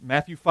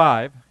Matthew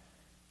 5,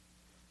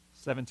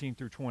 17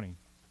 through 20.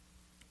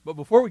 But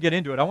before we get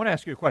into it, I want to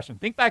ask you a question.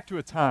 Think back to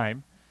a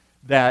time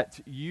that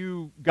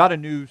you got a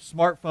new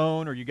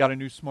smartphone or you got a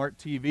new smart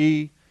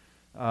TV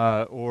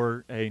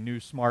or a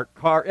new smart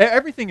car.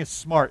 Everything is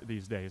smart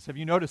these days. Have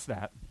you noticed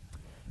that?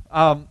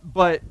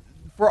 But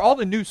for all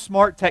the new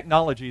smart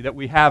technology that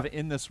we have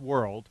in this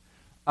world,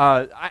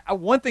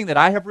 one thing that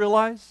I have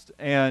realized,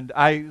 and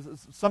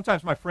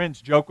sometimes my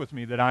friends joke with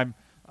me that I'm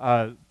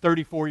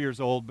 34 years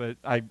old, but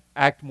I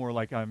act more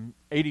like I'm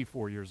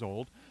 84 years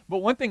old. But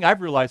one thing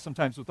I've realized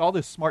sometimes with all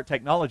this smart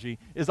technology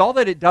is all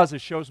that it does is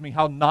shows me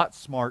how not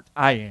smart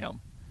I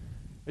am.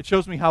 It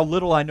shows me how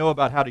little I know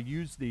about how to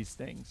use these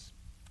things.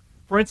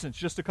 For instance,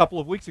 just a couple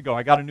of weeks ago,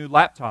 I got a new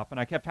laptop, and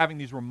I kept having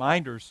these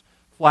reminders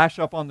flash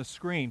up on the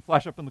screen,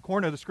 flash up in the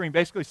corner of the screen,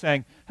 basically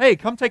saying, hey,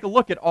 come take a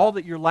look at all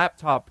that your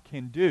laptop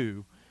can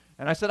do.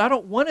 And I said, I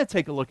don't want to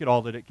take a look at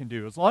all that it can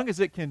do. As long as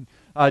it can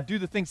do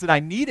the things that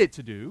I need it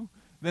to do,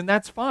 then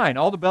that's fine.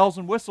 All the bells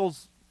and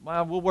whistles,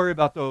 well, we'll worry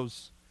about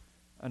those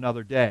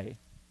another day.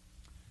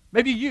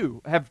 Maybe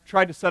you have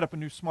tried to set up a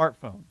new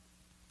smartphone,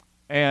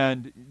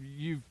 and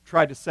you've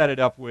tried to set it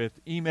up with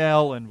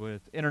email and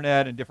with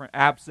internet and different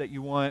apps that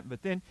you want,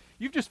 but then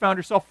you've just found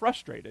yourself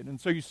frustrated.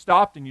 And so you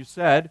stopped and you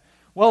said,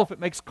 well, if it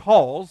makes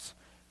calls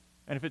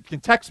and if it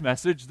can text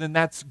message, then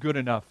that's good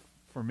enough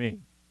for me.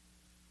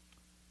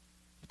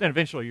 But then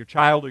eventually your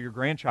child or your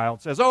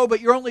grandchild says, oh,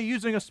 but you're only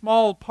using a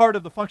small part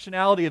of the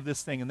functionality of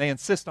this thing, and they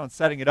insist on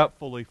setting it up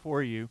fully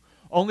for you,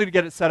 only to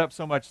get it set up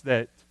so much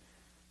that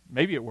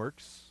maybe it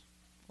works,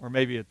 or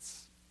maybe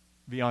it's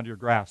beyond your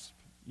grasp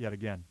yet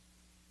again.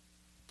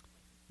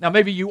 Now,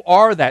 maybe you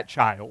are that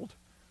child,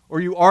 or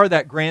you are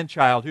that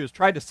grandchild who has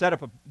tried to set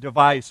up a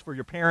device for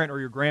your parent or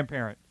your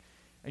grandparent,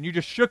 and you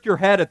just shook your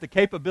head at the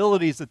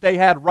capabilities that they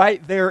had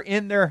right there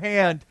in their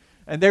hand,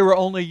 and they were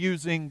only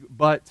using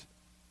but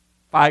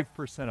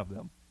 5% of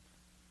them.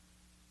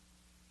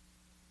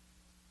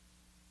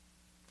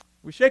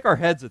 We shake our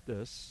heads at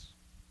this,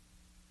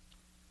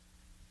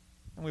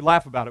 and we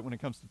laugh about it when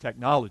it comes to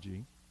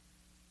technology.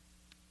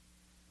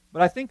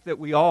 But I think that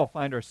we all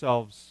find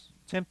ourselves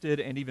tempted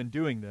and even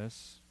doing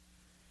this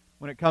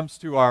when it comes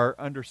to our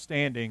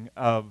understanding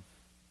of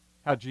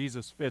how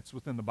Jesus fits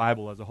within the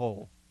Bible as a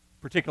whole,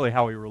 particularly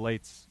how he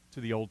relates to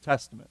the Old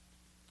Testament.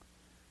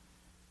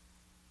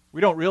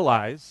 We don't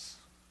realize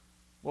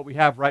what we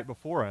have right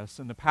before us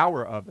and the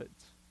power of it.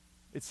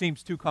 It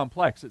seems too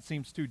complex. It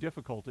seems too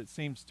difficult. It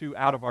seems too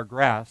out of our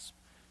grasp.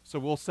 So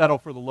we'll settle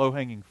for the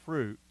low-hanging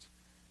fruit.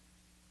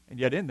 And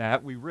yet in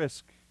that, we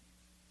risk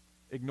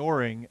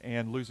ignoring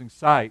and losing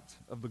sight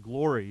of the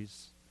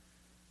glories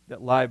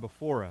that lie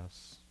before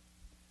us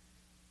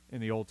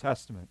in the Old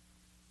Testament.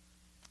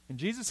 And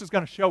Jesus is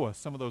going to show us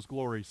some of those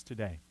glories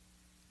today.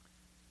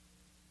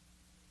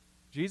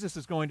 Jesus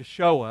is going to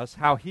show us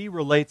how he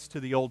relates to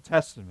the Old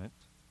Testament.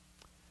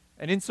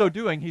 And in so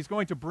doing, he's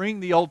going to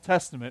bring the Old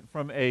Testament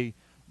from a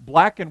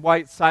black and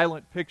white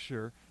silent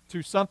picture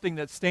to something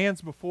that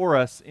stands before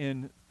us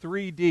in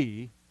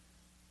 3D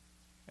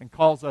and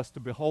calls us to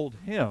behold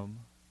him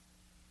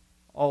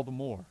all the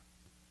more. In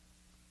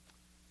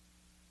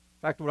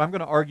fact, what I'm going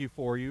to argue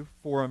for you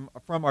from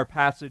our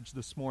passage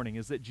this morning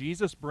is that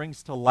Jesus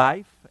brings to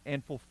life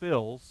and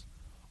fulfills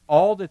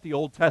all that the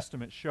Old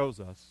Testament shows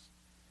us.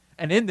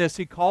 And in this,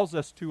 he calls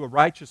us to a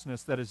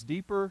righteousness that is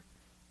deeper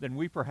than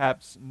we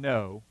perhaps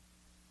know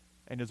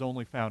and is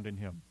only found in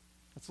him.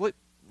 It's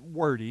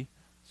wordy,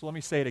 so let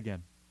me say it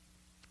again.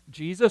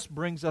 Jesus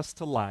brings us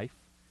to life,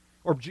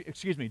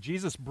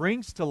 Jesus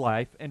brings to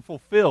life and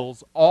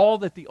fulfills all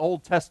that the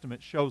Old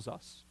Testament shows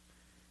us.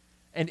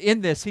 And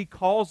in this, he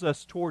calls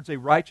us towards a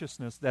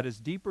righteousness that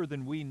is deeper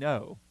than we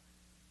know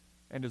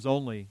and is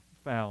only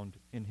found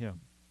in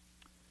him.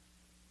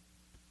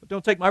 But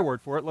don't take my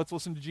word for it. Let's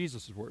listen to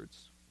Jesus'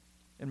 words.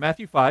 In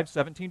Matthew 5,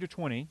 17 to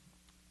 20,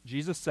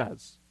 Jesus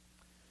says,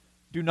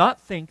 "Do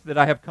not think that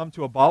I have come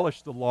to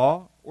abolish the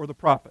law or the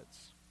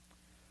prophets.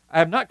 I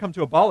have not come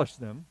to abolish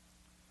them,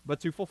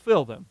 but to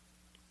fulfill them.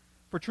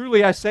 For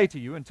truly I say to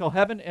you, until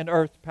heaven and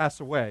earth pass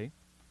away,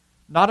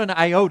 not an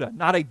iota,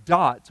 not a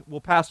dot will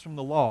pass from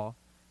the law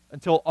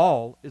until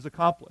all is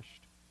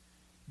accomplished.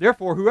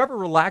 Therefore, whoever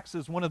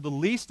relaxes one of the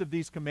least of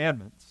these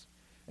commandments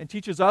and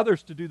teaches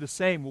others to do the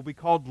same will be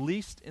called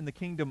least in the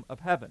kingdom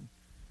of heaven.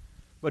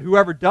 But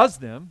whoever does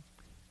them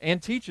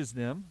and teaches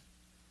them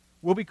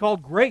will be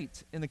called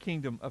great in the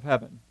kingdom of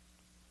heaven.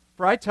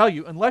 For I tell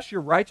you, unless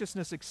your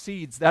righteousness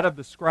exceeds that of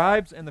the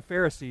scribes and the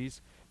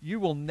Pharisees,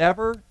 you will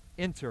never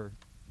enter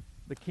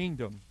the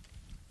kingdom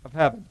of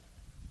heaven."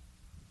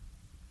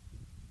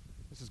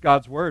 This is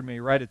God's word. May he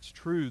write its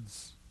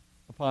truths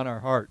upon our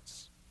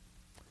hearts.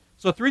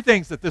 So 3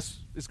 things that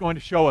this is going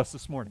to show us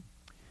this morning.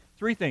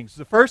 3 things.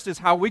 The first is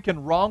how we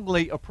can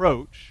wrongly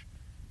approach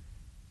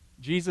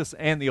Jesus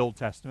and the Old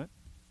Testament.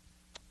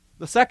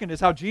 The second is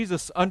how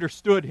Jesus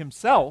understood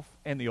himself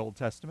and the Old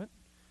Testament.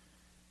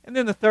 And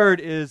then the third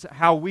is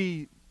how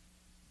we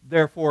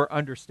therefore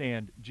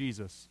understand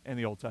Jesus and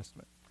the Old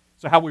Testament.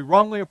 So how we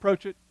wrongly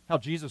approach it, how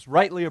Jesus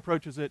rightly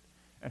approaches it,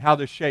 and how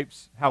this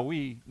shapes how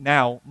we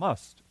now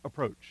must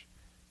approach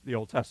the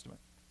Old Testament.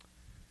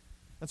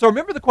 And so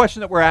remember the question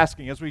that we're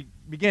asking as we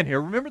begin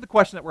here. Remember the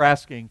question that we're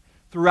asking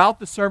throughout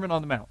the Sermon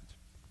on the Mount.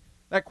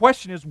 That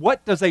question is,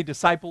 what does a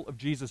disciple of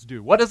Jesus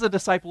do? What does a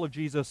disciple of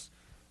Jesus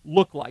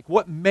look like?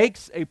 What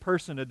makes a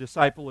person a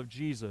disciple of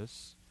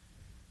Jesus?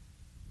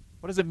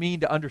 What does it mean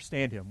to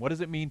understand him? What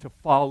does it mean to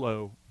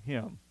follow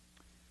him?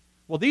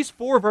 Well, these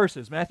 4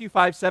 verses, Matthew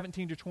 5,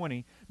 17 to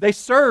 20, they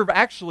serve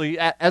actually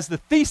as the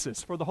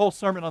thesis for the whole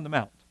Sermon on the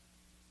Mount.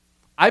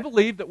 I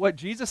believe that what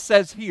Jesus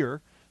says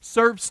here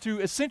serves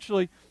to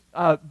essentially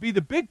be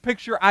the big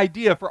picture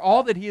idea for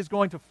all that he is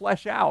going to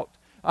flesh out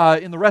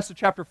in the rest of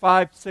chapter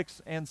 5,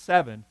 6, and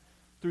 7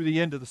 through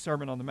the end of the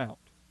Sermon on the Mount.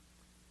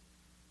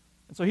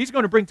 And so he's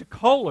going to bring to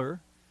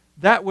color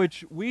that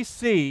which we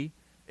see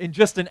in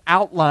just an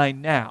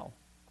outline now.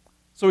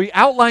 So he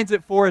outlines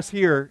it for us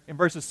here in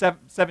verses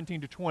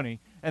 17 to 20,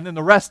 and then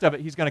the rest of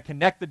it he's going to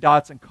connect the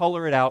dots and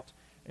color it out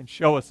and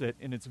show us it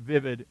in its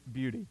vivid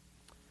beauty.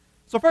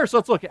 So first,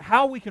 let's look at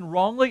how we can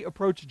wrongly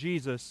approach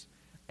Jesus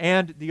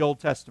and the Old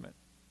Testament.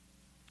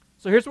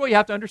 So here's what you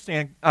have to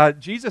understand.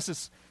 Jesus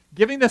is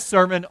giving this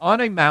sermon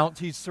on a mount.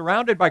 He's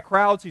surrounded by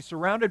crowds. He's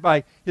surrounded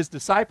by his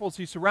disciples.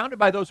 He's surrounded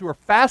by those who are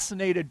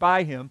fascinated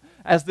by him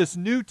as this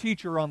new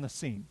teacher on the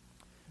scene.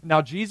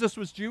 Now, Jesus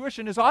was Jewish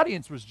and his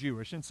audience was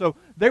Jewish, and so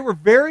they were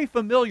very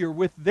familiar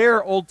with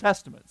their Old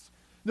Testaments.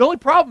 The only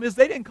problem is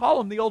they didn't call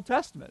them the Old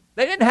Testament.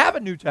 They didn't have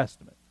a New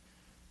Testament.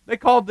 They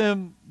called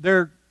them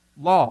their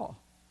law,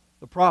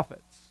 the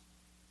prophets.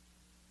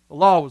 The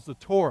law was the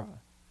Torah.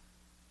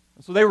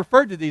 And so they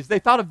referred to these, they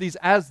thought of these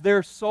as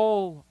their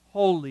sole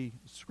holy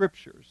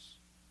scriptures.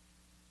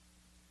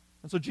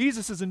 And so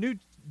Jesus is a new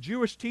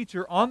Jewish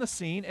teacher on the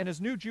scene, and his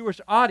new Jewish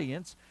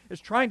audience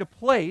is trying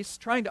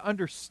to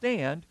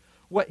understand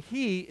what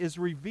he is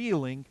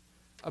revealing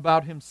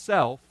about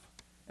himself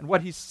and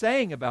what he's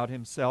saying about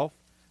himself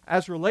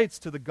as relates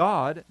to the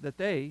God that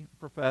they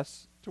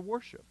profess to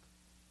worship.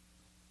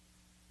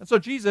 And so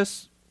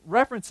Jesus,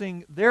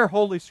 referencing their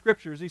holy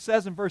scriptures, he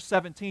says in verse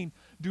 17,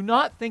 "Do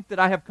not think that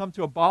I have come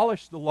to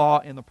abolish the law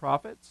and the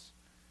prophets.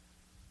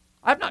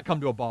 I have not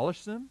come to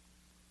abolish them,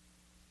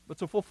 but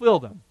to fulfill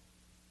them."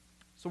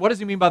 So what does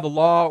he mean by the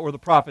law or the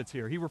prophets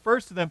here? He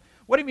refers to them,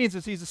 what he means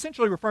is he's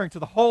essentially referring to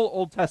the whole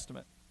Old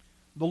Testament.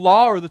 The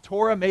law or the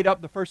Torah made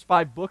up the first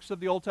 5 books of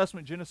the Old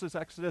Testament: Genesis,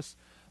 Exodus,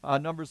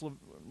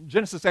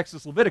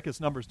 Leviticus,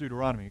 Numbers,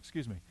 Deuteronomy,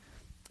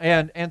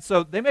 And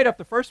so they made up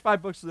the first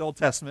 5 books of the Old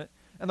Testament,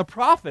 and the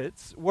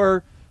prophets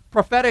were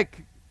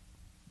prophetic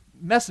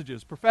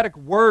messages, prophetic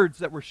words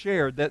that were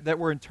shared, that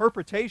were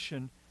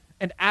interpretation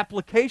and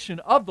application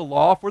of the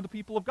law for the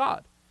people of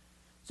God.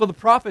 So the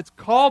prophets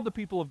called the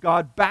people of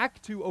God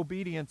back to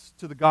obedience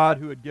to the God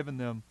who had given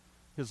them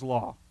his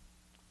law.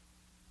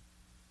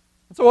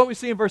 And so what we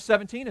see in verse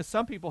 17 is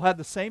some people had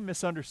the same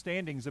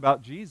misunderstandings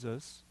about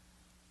Jesus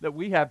that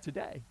we have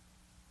today.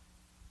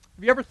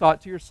 Have you ever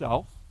thought to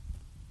yourself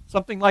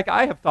something like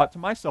I have thought to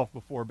myself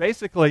before?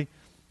 Basically,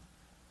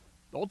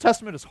 the Old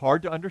Testament is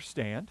hard to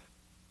understand.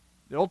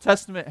 The Old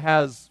Testament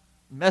has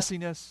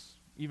messiness,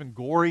 even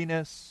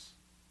goriness,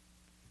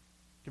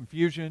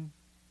 confusion,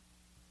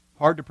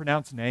 hard to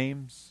pronounce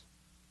names.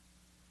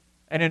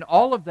 And in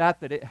all of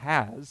that it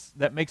has,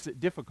 that makes it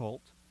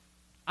difficult,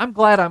 I'm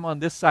glad I'm on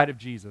this side of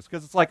Jesus,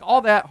 because it's like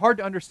all that hard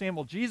to understand.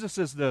 Well, Jesus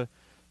is the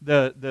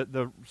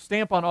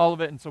stamp on all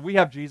of it, and so we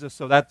have Jesus,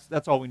 so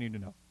that's all we need to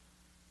know.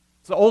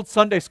 It's the old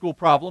Sunday school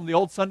problem, the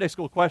old Sunday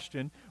school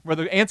question, where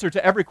the answer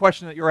to every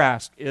question that you're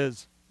asked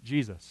is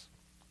Jesus.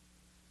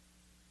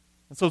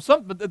 And so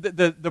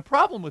the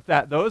problem with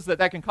that, though, is that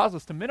can cause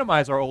us to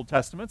minimize our Old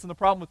Testaments, and the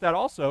problem with that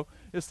also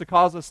is to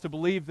cause us to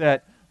believe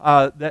that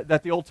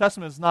the Old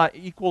Testament is not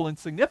equal in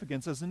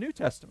significance as the New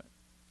Testament.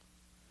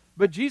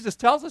 But Jesus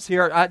tells us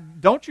here,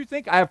 don't you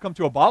think I have come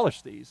to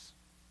abolish these?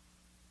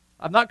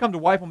 I've not come to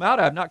wipe them out.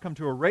 I have not come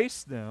to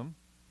erase them,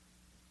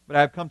 but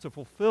I have come to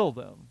fulfill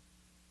them.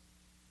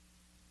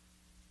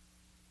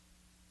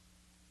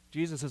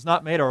 Jesus has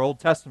not made our Old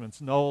Testaments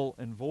null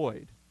and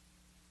void.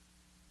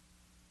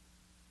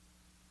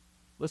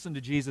 Listen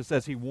to Jesus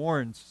as he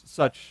warns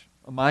such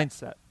a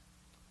mindset.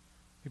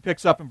 He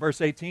picks up in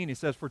verse 18, he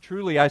says, "For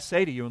truly I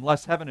say to you,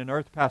 unless heaven and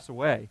earth pass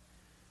away,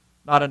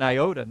 not an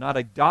iota, not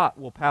a dot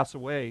will pass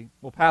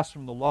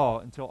from the law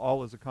until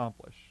all is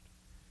accomplished."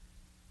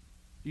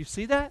 Do you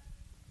see that?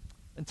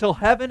 Until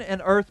heaven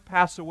and earth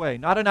pass away.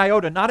 Not an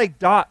iota, not a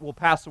dot will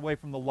pass away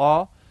from the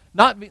law.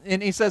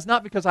 And he says,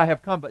 not because I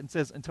have come, but it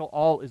says, until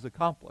all is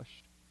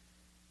accomplished.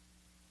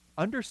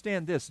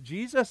 Understand this.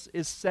 Jesus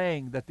is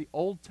saying that the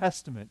Old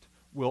Testament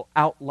will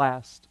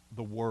outlast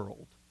the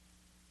world.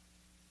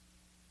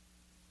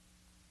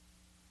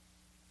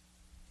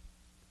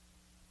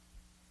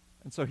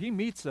 And so he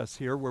meets us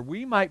here where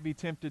we might be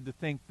tempted to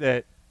think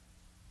that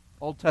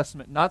Old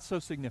Testament not so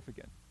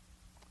significant.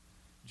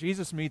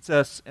 Jesus meets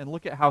us, and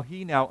look at how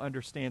he now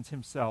understands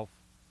himself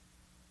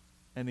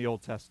and the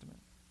Old Testament.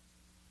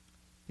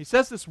 He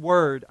says this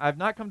word, "I've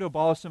not come to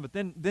abolish them," but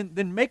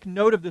then make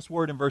note of this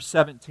word in verse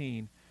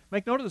 17.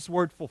 Make note of this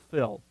word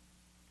 "fulfill."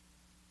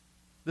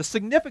 The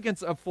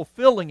significance of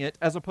fulfilling it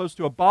as opposed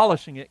to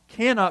abolishing it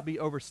cannot be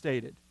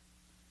overstated.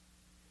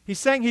 He's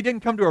saying he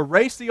didn't come to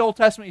erase the Old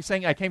Testament. He's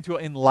saying I came to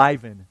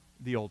enliven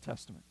the Old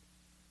Testament.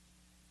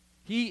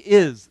 He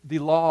is the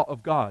law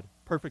of God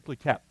perfectly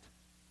kept.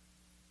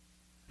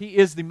 He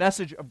is the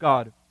message of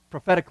God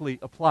prophetically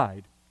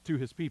applied to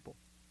his people.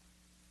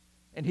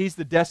 And he's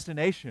the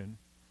destination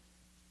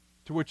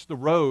to which the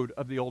road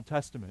of the Old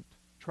Testament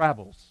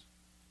travels.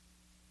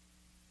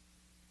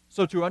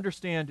 So to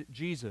understand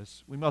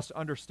Jesus, we must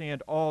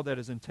understand all that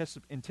is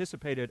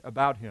anticipated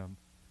about him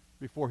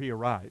before he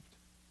arrived.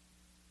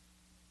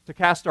 To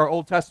cast our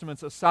Old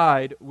Testaments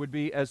aside would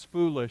be as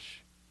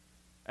foolish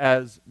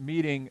as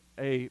meeting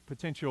a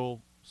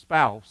potential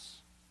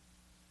spouse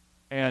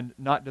and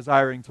not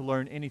desiring to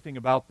learn anything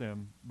about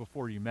them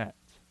before you met.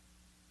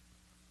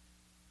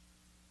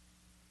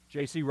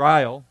 J.C.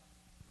 Ryle,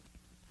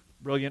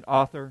 brilliant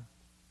author,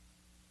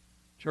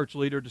 church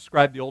leader,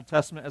 described the Old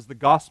Testament as the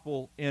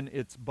gospel in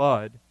its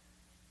bud,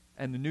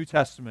 and the New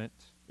Testament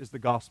is the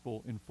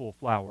gospel in full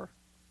flower.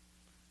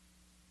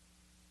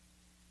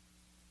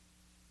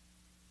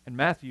 And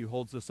Matthew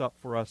holds this up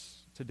for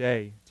us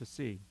today to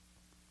see.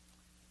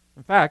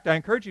 In fact, I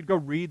encourage you to go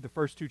read the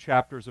first 2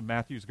 chapters of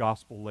Matthew's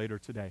gospel later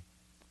today.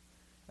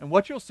 And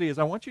what you'll see is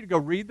I want you to go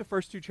read the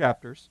first 2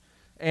 chapters,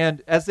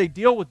 and as they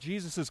deal with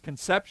Jesus'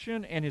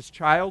 conception and his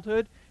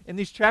childhood, in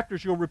these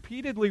chapters you'll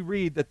repeatedly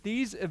read that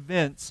these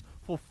events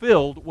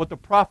fulfilled what the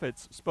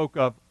prophets spoke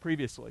of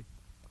previously.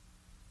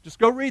 Just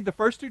go read the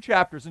first 2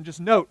 chapters and just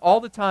note all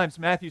the times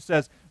Matthew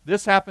says,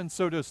 this happened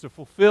so as to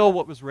fulfill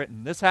what was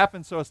written. This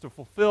happened so as to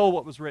fulfill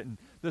what was written.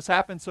 This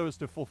happened so as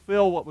to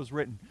fulfill what was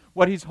written.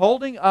 What he's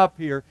holding up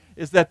here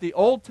is that the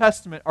Old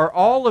Testament are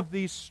all of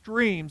these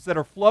streams that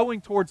are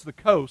flowing towards the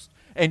coast,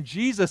 and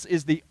Jesus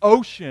is the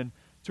ocean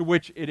to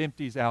which it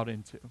empties out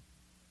into.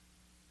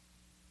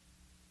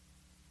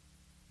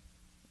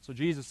 So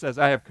Jesus says,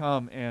 I have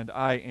come and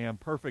I am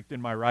perfect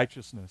in my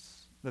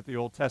righteousness that the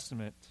Old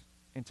Testament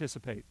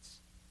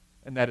anticipates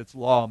and that its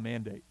law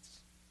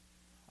mandates.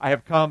 I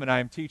have come and I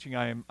am teaching.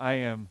 I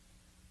am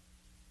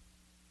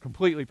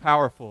completely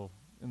powerful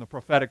in the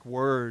prophetic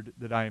word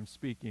that I am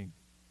speaking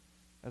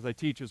as I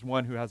teach as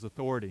one who has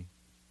authority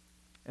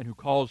and who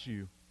calls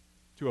you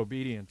to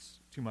obedience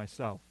to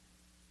myself.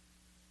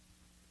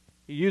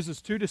 He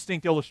uses 2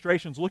 distinct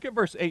illustrations. Look at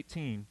verse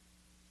 18.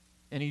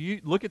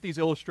 And look at these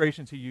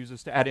illustrations he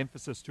uses to add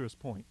emphasis to his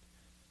point.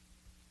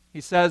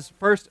 He says,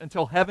 first,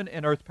 until heaven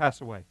and earth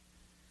pass away.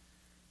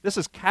 This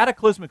is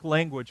cataclysmic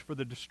language for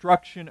the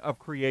destruction of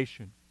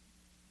creation,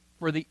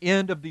 for the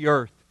end of the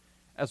earth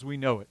as we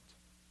know it.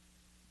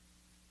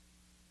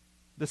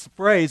 This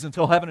phrase,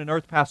 until heaven and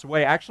earth pass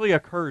away, actually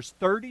occurs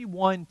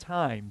 31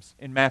 times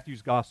in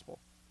Matthew's gospel.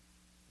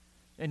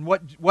 And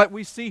what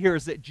we see here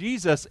is that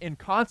Jesus, in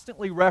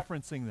constantly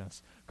referencing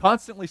this,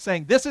 constantly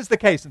saying, this is the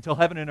case until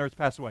heaven and earth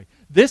pass away.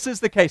 This is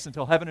the case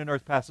until heaven and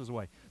earth passes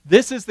away.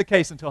 This is the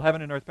case until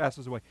heaven and earth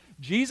passes away.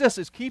 Jesus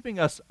is keeping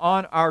us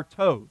on our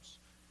toes.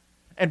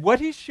 And what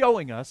he's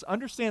showing us,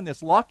 understand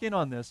this, lock in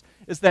on this,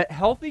 is that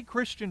healthy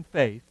Christian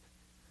faith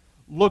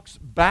looks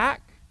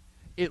back,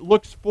 it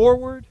looks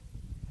forward,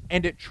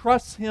 and it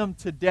trusts him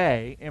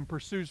today and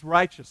pursues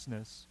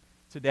righteousness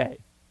today.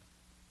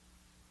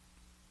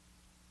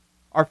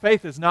 Our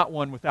faith is not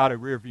one without a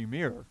rearview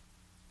mirror.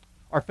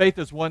 Our faith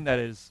is one that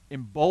is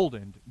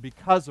emboldened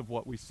because of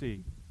what we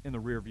see in the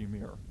rearview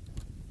mirror.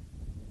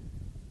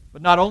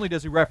 But not only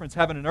does he reference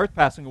heaven and earth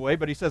passing away,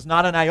 but he says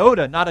not an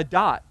iota, not a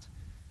dot.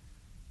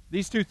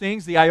 These 2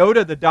 things, the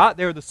iota, the dot,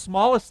 they're the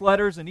smallest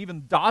letters and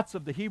even dots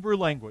of the Hebrew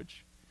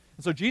language.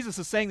 And so Jesus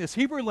is saying this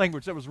Hebrew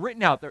language that was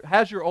written out, that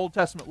has your Old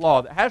Testament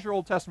law, that has your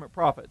Old Testament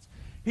prophets.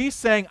 He's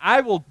saying,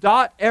 I will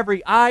dot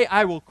every I,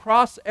 I will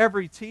cross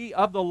every T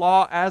of the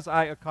law as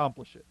I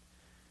accomplish it.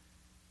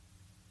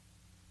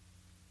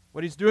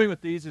 What he's doing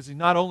with these is he's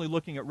not only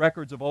looking at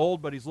records of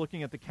old, but he's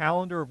looking at the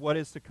calendar of what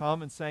is to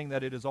come and saying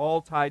that it is all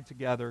tied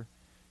together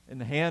in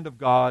the hand of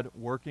God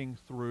working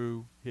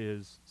through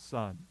his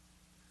Son.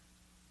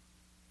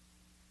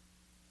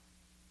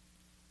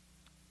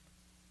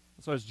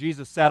 So as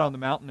Jesus sat on the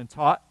mountain and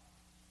taught,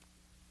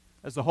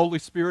 as the Holy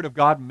Spirit of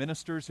God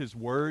ministers his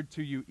word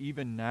to you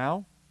even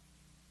now,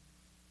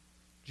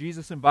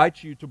 Jesus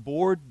invites you to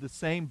board the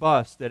same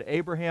bus that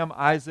Abraham,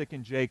 Isaac,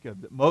 and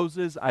Jacob, that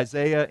Moses,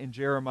 Isaiah, and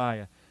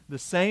Jeremiah, the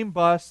same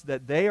bus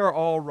that they are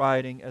all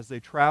riding as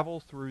they travel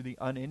through the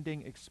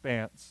unending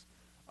expanse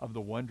of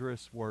the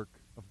wondrous work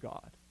of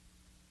God.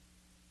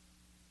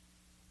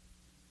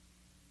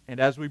 And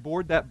as we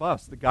board that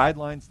bus, the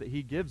guidelines that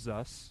he gives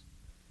us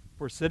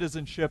for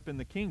citizenship in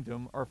the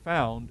kingdom are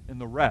found in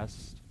the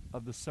rest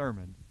of the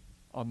Sermon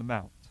on the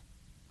Mount.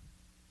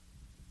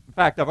 In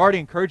fact, I've already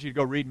encouraged you to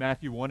go read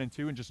Matthew 1 and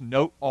 2 and just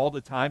note all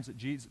the times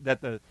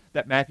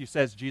that Matthew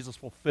says Jesus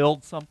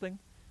fulfilled something.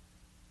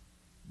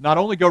 Not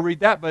only go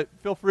read that, but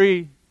feel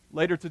free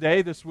later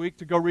today, this week,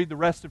 to go read the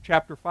rest of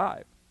chapter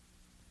 5.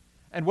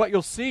 And what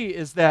you'll see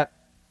is that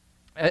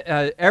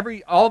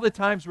all the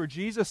times where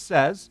Jesus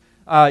says,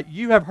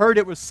 you have heard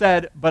it was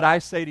said, but I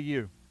say to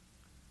you.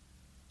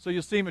 So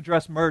you'll see him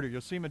address murder.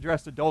 You'll see him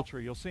address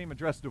adultery. You'll see him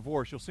address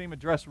divorce. You'll see him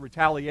address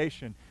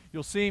retaliation.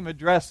 You'll see him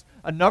address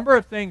a number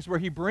of things where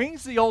he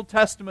brings the Old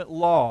Testament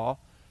law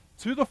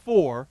to the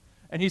fore,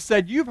 and he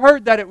said, you've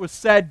heard that it was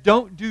said,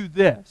 don't do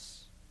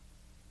this.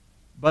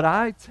 But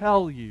I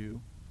tell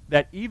you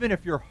that even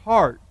if your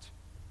heart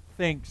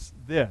thinks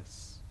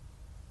this,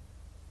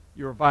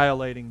 you're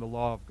violating the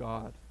law of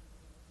God.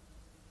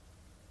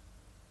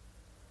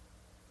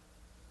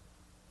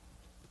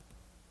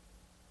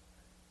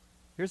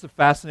 Here's the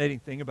fascinating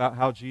thing about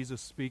how Jesus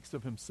speaks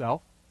of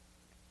himself.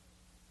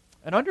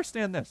 And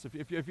understand this,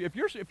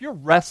 if you're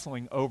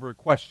wrestling over a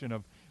question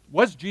of,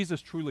 was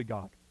Jesus truly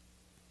God?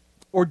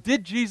 Or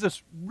did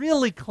Jesus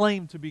really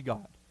claim to be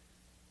God?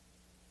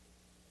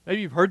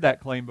 Maybe you've heard that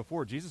claim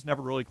before. Jesus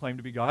never really claimed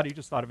to be God. He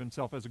just thought of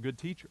himself as a good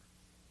teacher.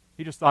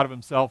 He just thought of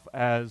himself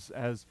as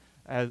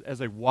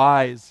a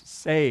wise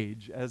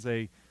sage, as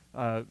a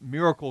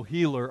miracle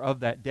healer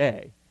of that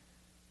day.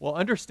 Well,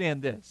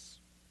 understand this.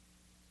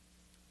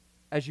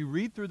 As you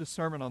read through the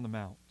Sermon on the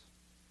Mount,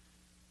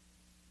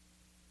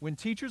 when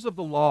teachers of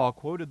the law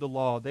quoted the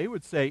law, they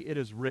would say, it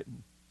is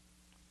written.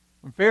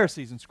 When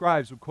Pharisees and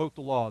scribes would quote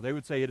the law, they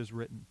would say, it is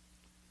written.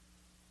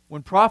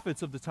 When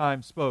prophets of the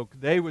time spoke,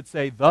 they would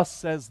say, thus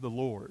says the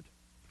Lord.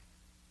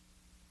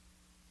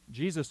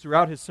 Jesus,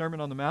 throughout his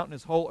Sermon on the Mount and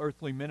his whole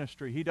earthly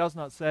ministry, he does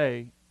not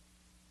say,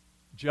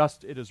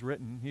 just it is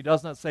written. He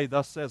does not say,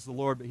 thus says the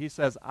Lord, but he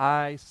says,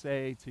 I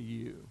say to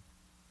you,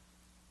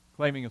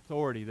 claiming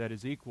authority that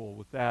is equal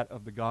with that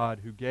of the God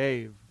who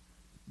gave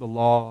the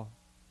law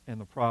and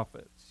the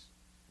prophets,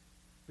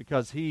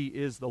 because he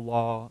is the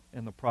law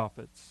and the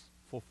prophets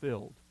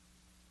fulfilled.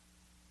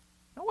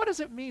 Now, what does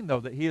it mean, though,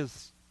 that he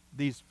is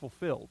these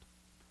fulfilled?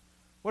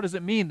 What does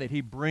it mean that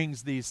he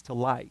brings these to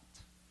light?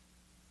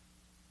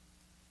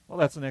 Well,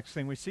 that's the next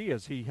thing we see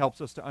as he helps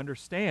us to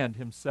understand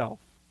himself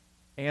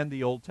and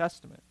the Old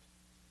Testament.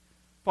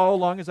 Follow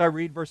along as I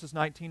read verses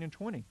 19 and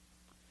 20.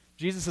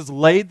 Jesus has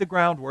laid the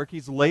groundwork.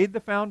 He's laid the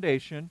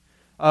foundation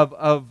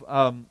of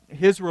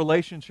his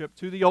relationship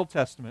to the Old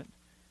Testament.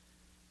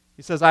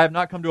 He says, I have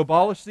not come to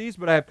abolish these,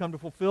 but I have come to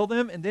fulfill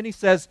them. And then he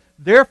says,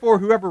 therefore,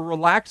 whoever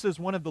relaxes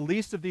one of the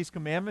least of these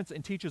commandments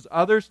and teaches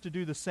others to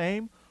do the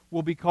same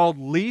will be called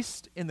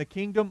least in the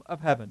kingdom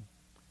of heaven.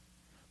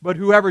 But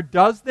whoever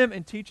does them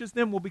and teaches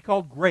them will be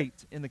called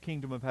great in the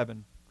kingdom of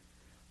heaven.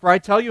 For I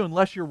tell you,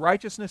 unless your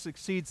righteousness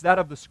exceeds that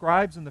of the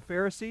scribes and the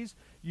Pharisees,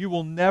 you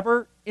will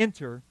never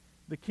enter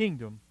the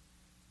kingdom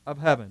of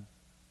heaven.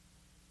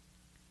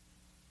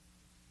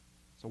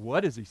 So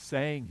what is he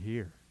saying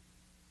here?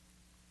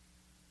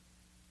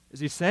 Is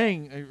he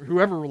saying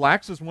whoever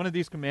relaxes one of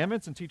these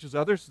commandments and teaches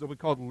others, they'll be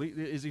called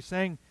is he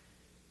saying,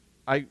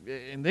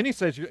 and then he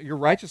says your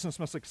righteousness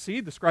must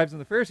exceed the scribes and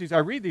the Pharisees. I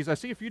read these, I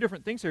see a few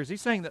different things here. Is he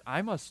saying that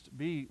I must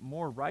be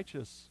more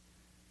righteous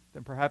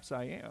than perhaps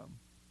I am?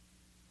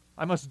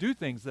 I must do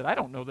things that I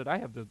don't know that I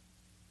have the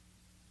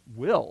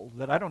will,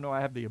 that I don't know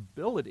I have the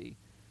ability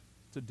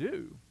to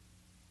do.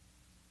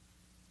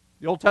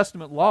 The Old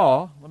Testament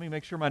law, let me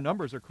make sure my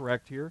numbers are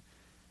correct here.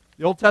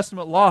 The Old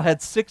Testament law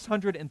had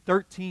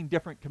 613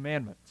 different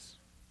commandments.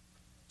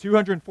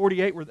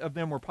 248 of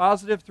them were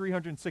positive,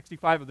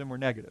 365 of them were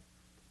negative.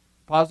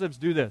 Positives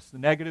do this, the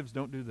negatives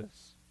don't do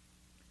this.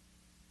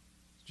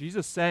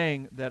 Jesus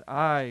saying that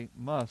I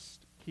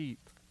must keep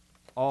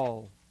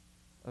all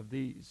of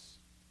these.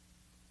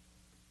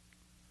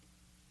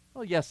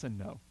 Well, yes and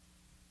no.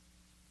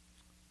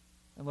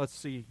 And let's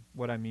see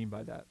what I mean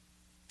by that,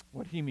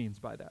 what he means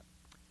by that.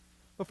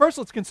 But first,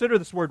 let's consider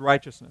this word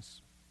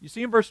righteousness. You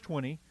see in verse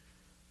 20,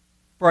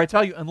 for I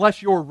tell you,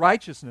 unless your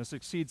righteousness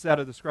exceeds that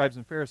of the scribes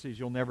and Pharisees,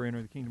 you'll never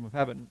enter the kingdom of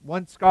heaven.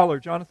 One scholar,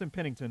 Jonathan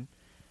Pennington,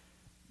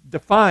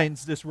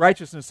 defines this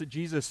righteousness that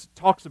Jesus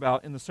talks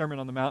about in the Sermon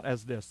on the Mount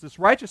as this. This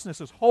righteousness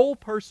is whole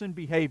person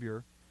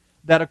behavior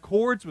that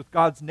accords with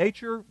God's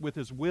nature, with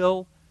his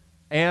will,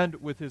 and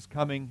with his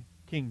coming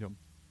kingdom.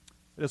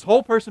 It is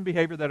whole person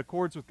behavior that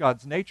accords with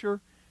God's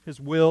nature, his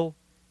will,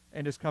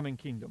 and his coming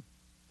kingdom.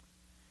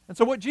 And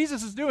so what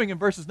Jesus is doing in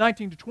verses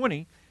 19 to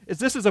 20 is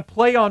this is a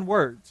play on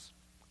words.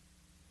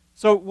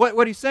 So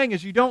what he's saying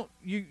is you don't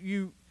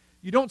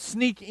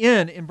sneak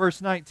in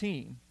verse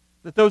 19.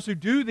 That those who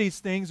do these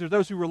things or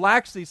those who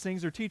relax these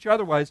things or teach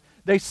otherwise,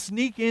 they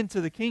sneak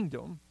into the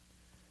kingdom.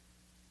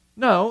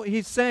 No,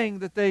 he's saying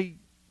that they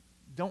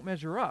don't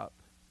measure up.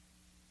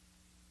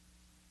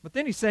 But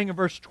then he's saying in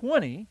verse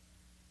 20,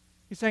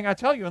 he's saying, I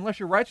tell you, unless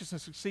your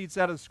righteousness exceeds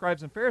that of the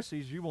scribes and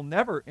Pharisees, you will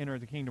never enter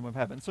the kingdom of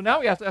heaven. So now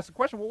we have to ask the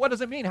question, well, what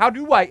does it mean? How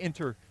do I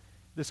enter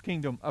this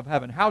kingdom of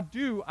heaven? How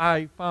do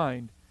I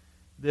find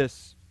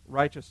this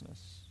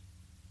righteousness?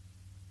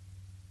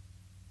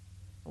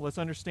 Well, let's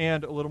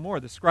understand a little more.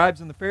 The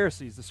scribes and the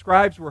Pharisees. The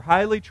scribes were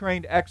highly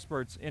trained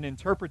experts in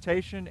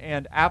interpretation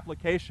and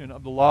application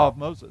of the law of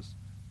Moses.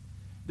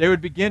 They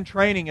would begin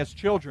training as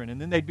children,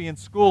 and then they'd be in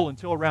school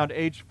until around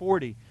age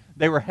 40.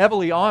 They were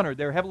heavily honored.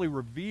 They were heavily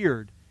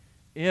revered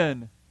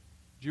in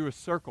Jewish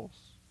circles.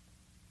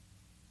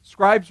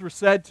 Scribes were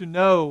said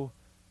to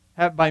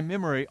have by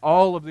memory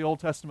all of the Old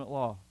Testament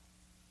law.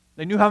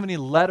 They knew how many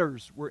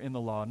letters were in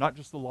the law, not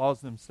just the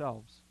laws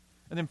themselves.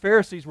 And then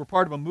Pharisees were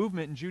part of a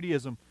movement in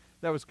Judaism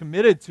that was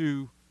committed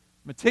to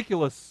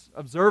meticulous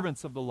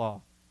observance of the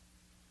law.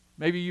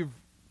 Maybe you've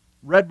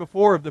read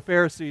before of the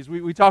Pharisees.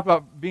 We talk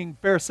about being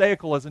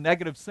Pharisaical as a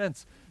negative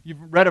sense.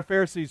 You've read of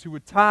Pharisees who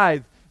would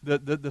tithe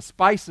the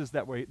spices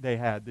that they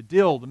had, the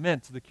dill, the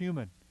mint, the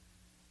cumin.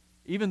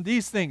 Even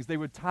these things, they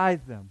would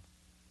tithe them.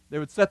 They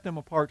would set them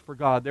apart for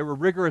God. They were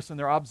rigorous in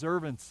their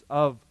observance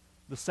of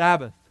the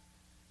Sabbath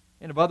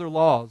and of other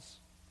laws.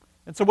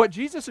 And so what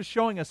Jesus is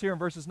showing us here in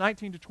verses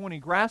 19 to 20,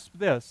 grasp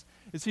this,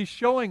 is he's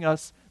showing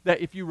us that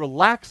if you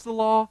relax the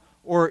law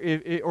or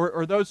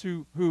those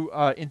who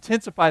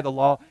intensify the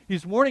law,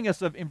 he's warning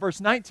us of, in verse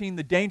 19,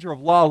 the danger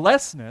of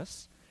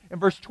lawlessness. In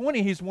verse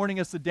 20, he's warning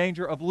us the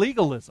danger of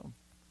legalism,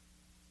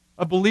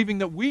 of believing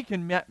that we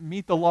can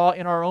meet the law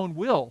in our own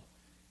will,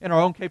 in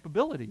our own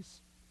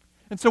capabilities.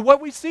 And so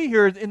what we see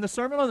here in the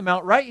Sermon on the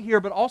Mount, right here,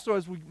 but also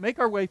as we make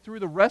our way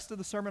through the rest of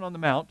the Sermon on the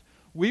Mount,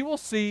 we will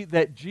see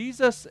that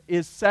Jesus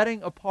is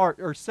setting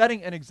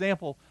an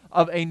example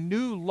of a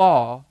new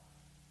law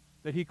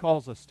that he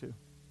calls us to.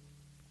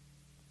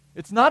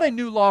 It's not a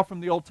new law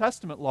from the Old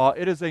Testament law.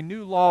 It is a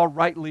new law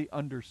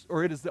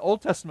it is the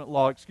Old Testament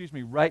law,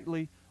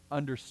 rightly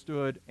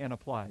understood and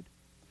applied.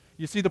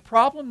 You see, the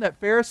problem that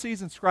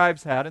Pharisees and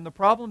scribes had, and the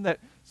problem that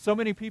so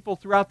many people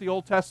throughout the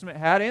Old Testament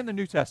had and the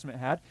New Testament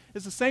had,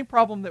 is the same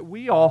problem that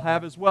we all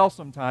have as well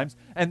sometimes,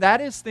 and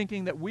that is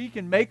thinking that we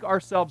can make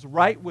ourselves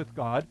right with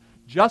God,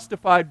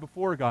 justified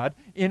before God,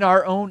 in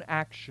our own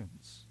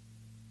actions,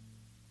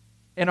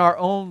 in our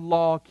own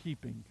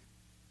law-keeping.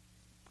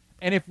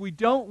 And if we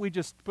don't, we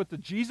just put the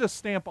Jesus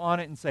stamp on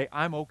it and say,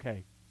 I'm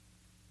okay.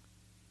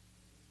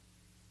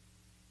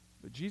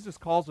 But Jesus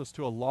calls us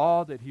to a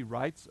law that he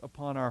writes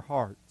upon our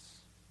hearts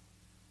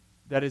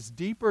that is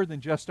deeper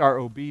than just our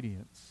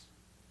obedience,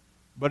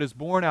 but is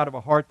born out of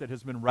a heart that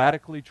has been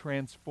radically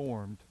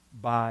transformed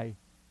by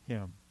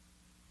him.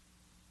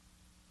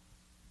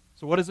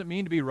 So what does it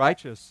mean to be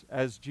righteous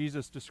as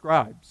Jesus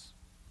describes?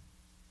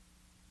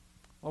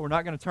 Well, we're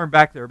not going to turn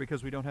back there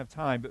because we don't have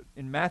time, but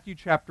in Matthew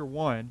chapter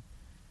 1,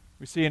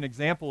 we see an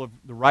example of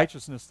the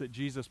righteousness that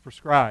Jesus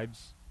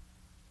prescribes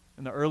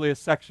in the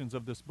earliest sections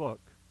of this book.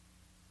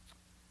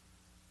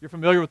 You're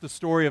familiar with the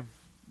story of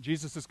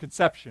Jesus'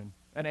 conception.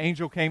 An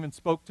angel came and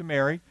spoke to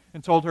Mary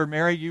and told her,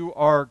 Mary, you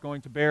are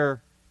going to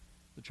bear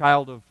the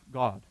child of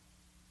God.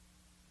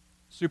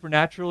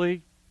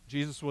 Supernaturally,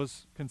 Jesus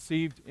was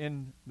conceived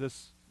in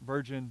this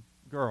virgin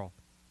girl.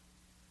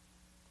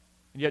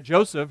 And yet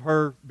Joseph,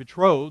 her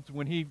betrothed,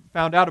 when he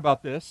found out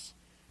about this,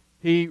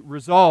 he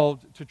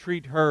resolved to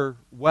treat her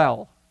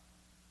well.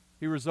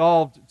 He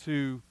resolved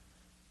to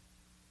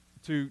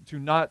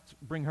not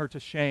bring her to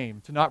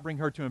shame, to not bring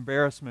her to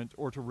embarrassment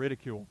or to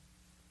ridicule.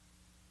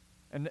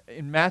 And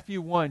in Matthew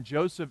 1,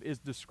 Joseph is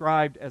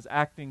described as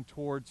acting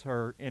towards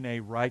her in a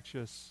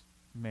righteous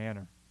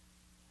manner.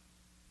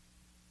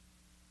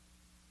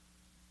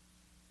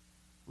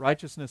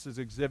 Righteousness is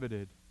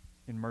exhibited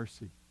in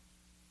mercy.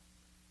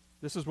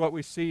 This is what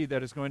we see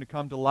that is going to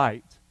come to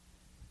light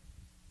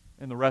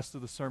in the rest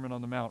of the Sermon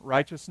on the Mount.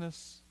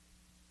 Righteousness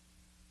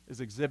is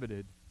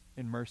exhibited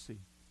in mercy.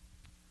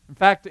 In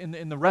fact,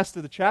 in the rest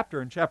of the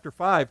chapter, in chapter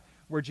 5,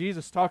 where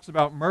Jesus talks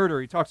about murder,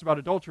 he talks about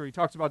adultery, he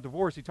talks about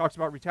divorce, he talks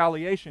about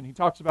retaliation, he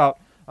talks about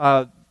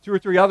 2 or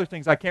 3 other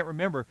things I can't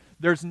remember.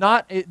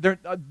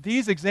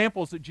 These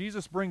examples that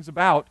Jesus brings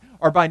about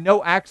are by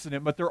no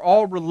accident, but they're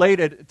all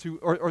related to,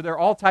 or they're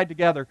all tied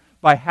together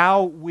by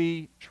how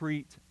we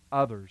treat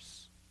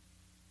others.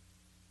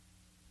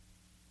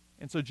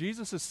 And so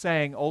Jesus is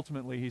saying,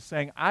 ultimately, he's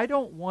saying, I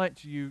don't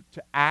want you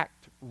to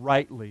act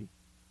rightly.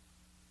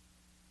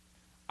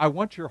 I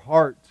want your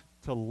heart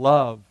to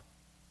love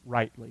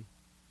rightly.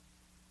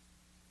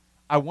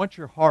 I want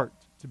your heart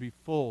to be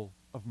full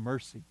of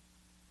mercy.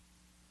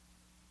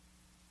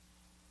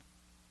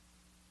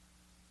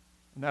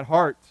 And that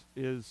heart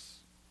is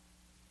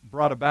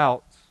brought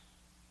about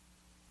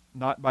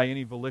not by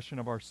any volition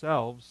of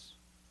ourselves,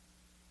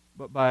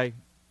 but by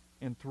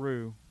and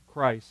through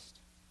Christ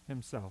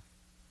himself.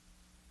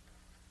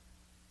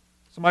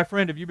 So my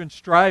friend, have you been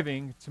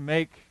striving to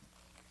make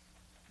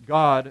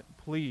God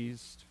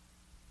pleased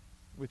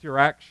with your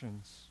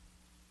actions,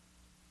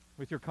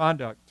 with your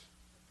conduct,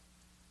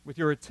 with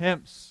your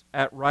attempts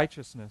at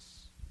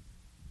righteousness?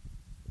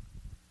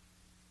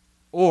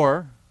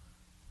 Or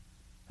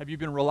have you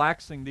been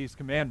relaxing these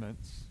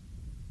commandments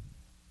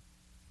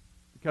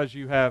because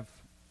you have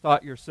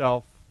thought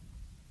yourself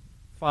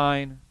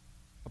fine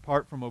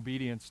apart from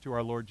obedience to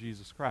our Lord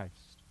Jesus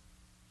Christ?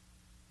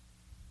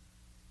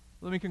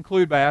 Let me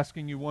conclude by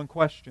asking you one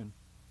question.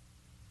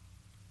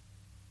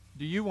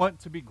 Do you want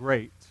to be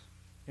great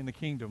in the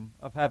kingdom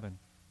of heaven?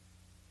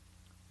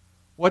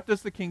 What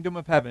does the kingdom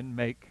of heaven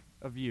make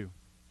of you?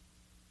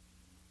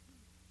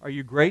 Are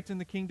you great in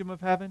the kingdom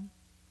of heaven?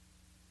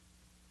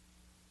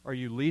 Are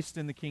you least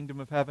in the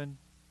kingdom of heaven?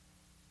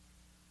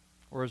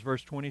 Or as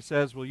verse 20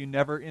 says, will you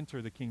never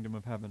enter the kingdom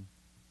of heaven?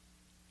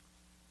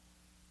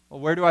 Well,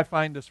 where do I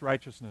find this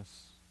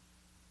righteousness?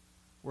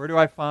 Where do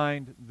I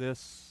find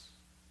this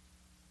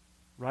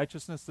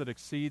righteousness that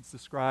exceeds the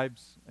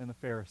scribes and the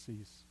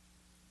Pharisees?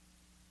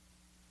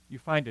 You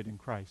find it in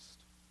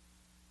Christ.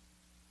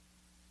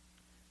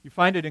 You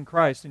find it in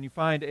Christ, and you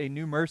find a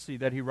new mercy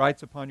that He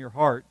writes upon your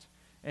heart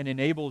and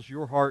enables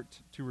your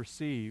heart to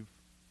receive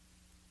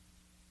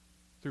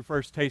through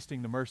first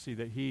tasting the mercy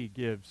that He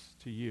gives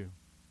to you.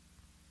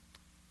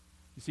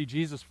 You see,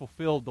 Jesus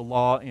fulfilled the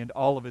law and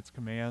all of its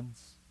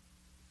commands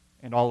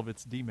and all of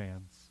its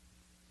demands.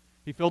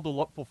 He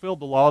fulfilled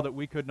the law that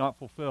we could not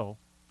fulfill,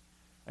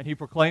 and He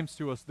proclaims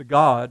to us the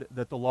God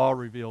that the law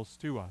reveals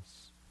to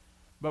us.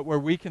 But where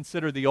we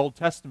consider the Old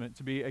Testament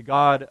to be a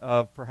God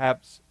of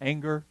perhaps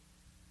anger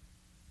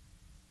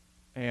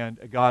and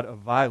a God of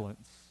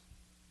violence,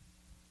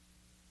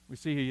 we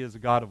see He is a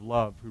God of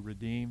love who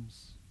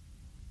redeems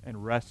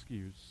and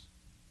rescues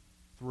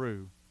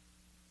through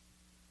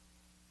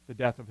the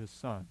death of His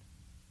Son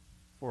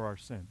for our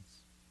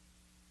sins.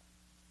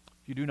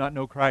 If you do not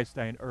know Christ,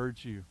 I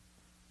urge you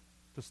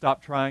to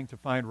stop trying to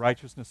find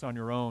righteousness on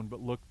your own,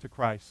 but look to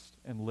Christ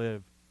and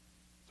live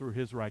through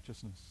His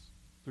righteousness,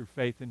 through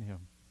faith in Him.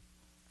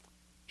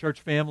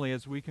 Church family,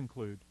 as we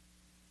conclude,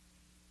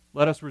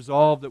 let us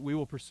resolve that we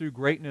will pursue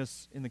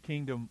greatness in the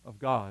kingdom of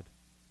God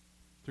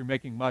through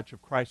making much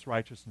of Christ's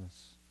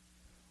righteousness.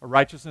 A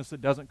righteousness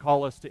that doesn't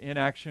call us to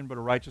inaction, but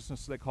a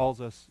righteousness that calls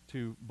us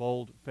to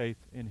bold faith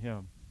in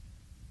Him.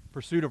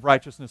 Pursuit of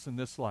righteousness in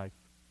this life,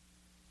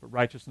 but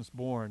righteousness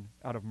born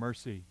out of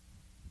mercy,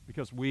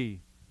 because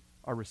we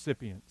are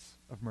recipients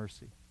of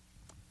mercy.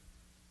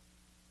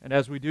 And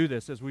as we do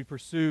this, as we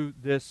pursue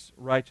this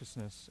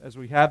righteousness, as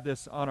we have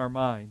this on our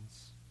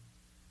minds,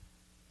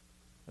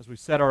 as we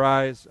set our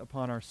eyes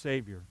upon our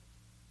Savior,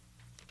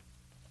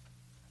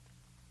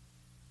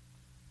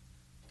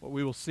 what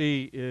we will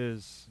see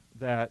is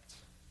that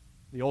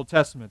the Old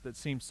Testament that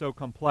seems so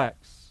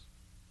complex,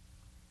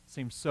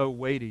 seems so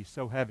weighty,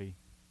 so heavy,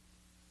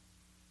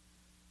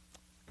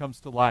 comes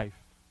to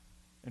life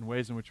in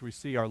ways in which we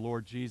see our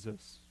Lord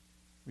Jesus.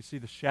 We see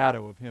the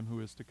shadow of Him who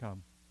is to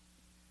come.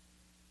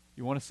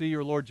 You want to see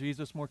your Lord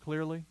Jesus more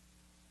clearly?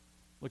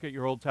 Look at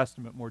your Old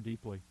Testament more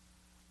deeply.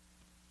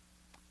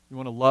 You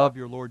want to love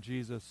your Lord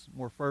Jesus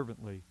more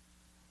fervently?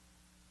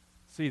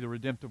 See the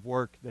redemptive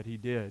work that He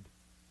did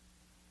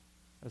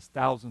as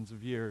thousands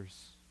of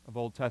years of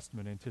Old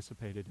Testament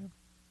anticipated Him.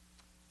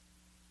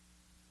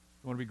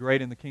 You want to be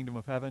great in the kingdom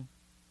of heaven?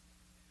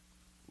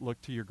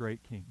 Look to your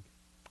great King.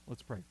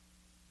 Let's pray.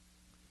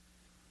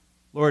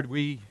 Lord,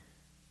 we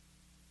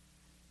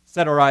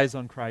set our eyes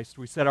on Christ.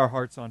 We set our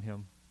hearts on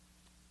Him.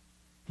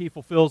 He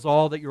fulfills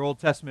all that your Old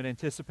Testament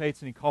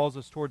anticipates, and He calls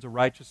us towards a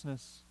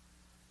righteousness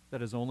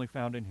that is only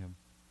found in Him.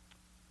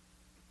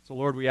 So,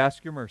 Lord, we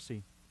ask your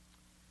mercy.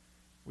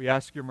 We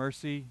ask your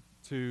mercy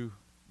to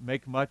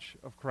make much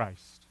of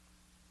Christ.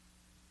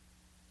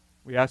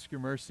 We ask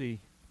your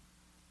mercy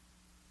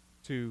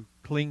to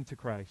cling to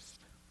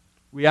Christ.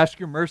 We ask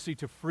your mercy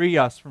to free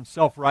us from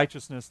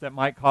self-righteousness that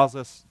might cause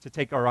us to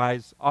take our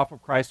eyes off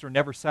of Christ or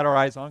never set our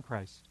eyes on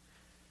Christ.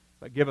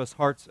 But give us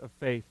hearts of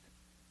faith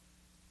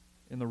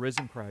in the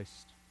risen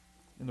Christ,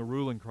 in the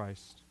ruling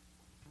Christ,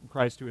 in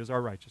Christ who is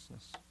our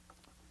righteousness.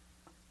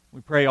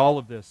 We pray all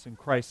of this in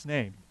Christ's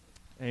name.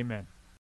 Amen.